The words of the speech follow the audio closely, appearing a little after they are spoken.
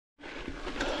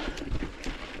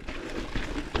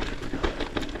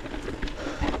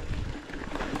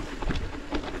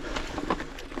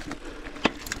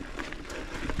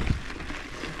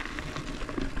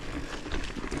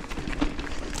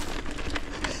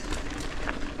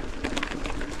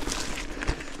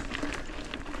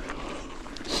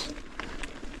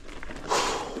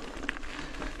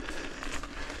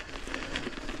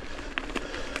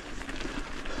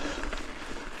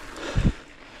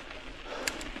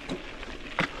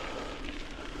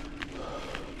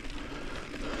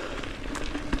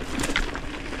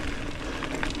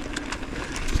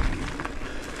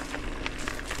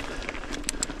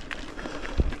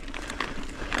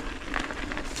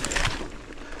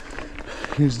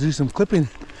can just do some clipping.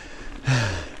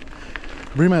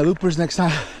 Bring my loopers next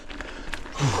time.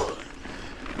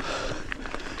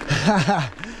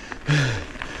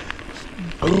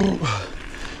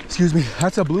 Excuse me,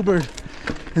 that's a bluebird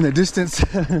in the distance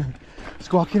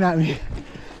squawking at me.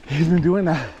 He's been doing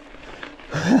that.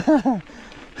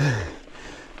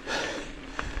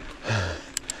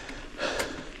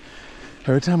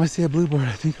 Every time I see a bluebird,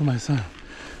 I think of my son.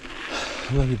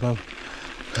 I love you, bub.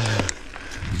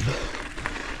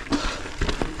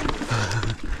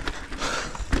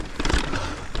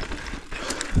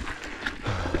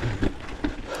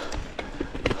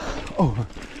 Oh,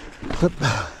 clip,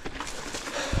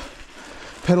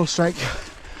 pedal strike.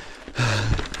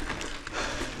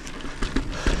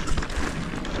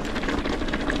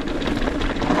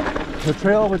 The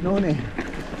trail with no name.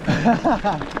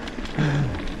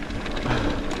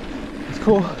 It's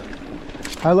cool.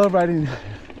 I love riding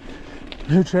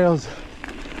new trails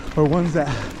or ones that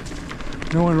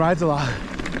no one rides a lot.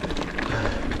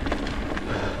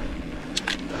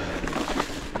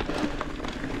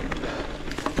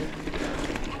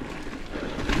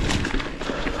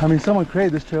 I mean, someone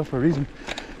created this trail for a reason.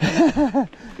 It's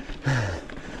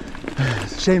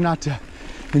a shame not to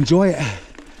enjoy it.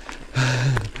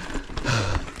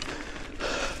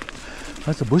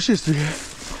 That's the bushes through here.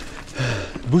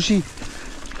 Bushy.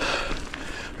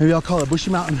 Maybe I'll call it Bushy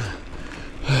Mountain.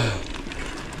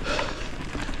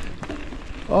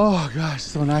 Oh gosh,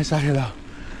 so nice out here though.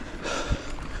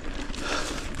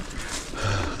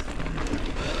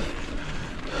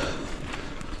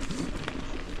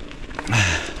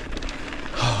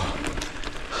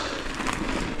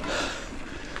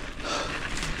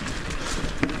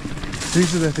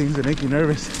 These are the things that make you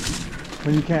nervous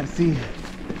when you can't see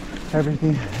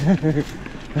everything.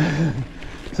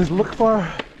 It says look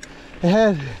far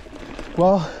ahead.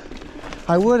 Well,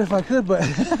 I would if I could, but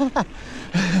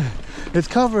it's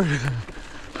covered.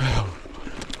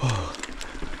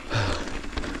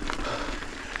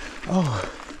 Oh,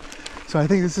 so I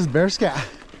think this is Bear Scat.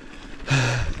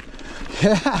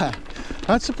 Yeah,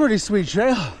 that's a pretty sweet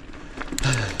trail.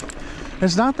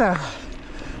 It's not that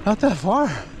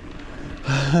far.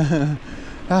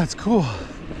 That's cool.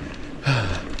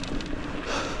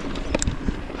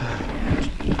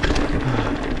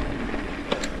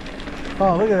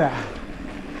 Oh, look at that.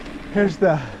 Here's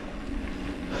the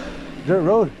dirt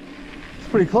road. It's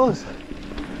pretty close.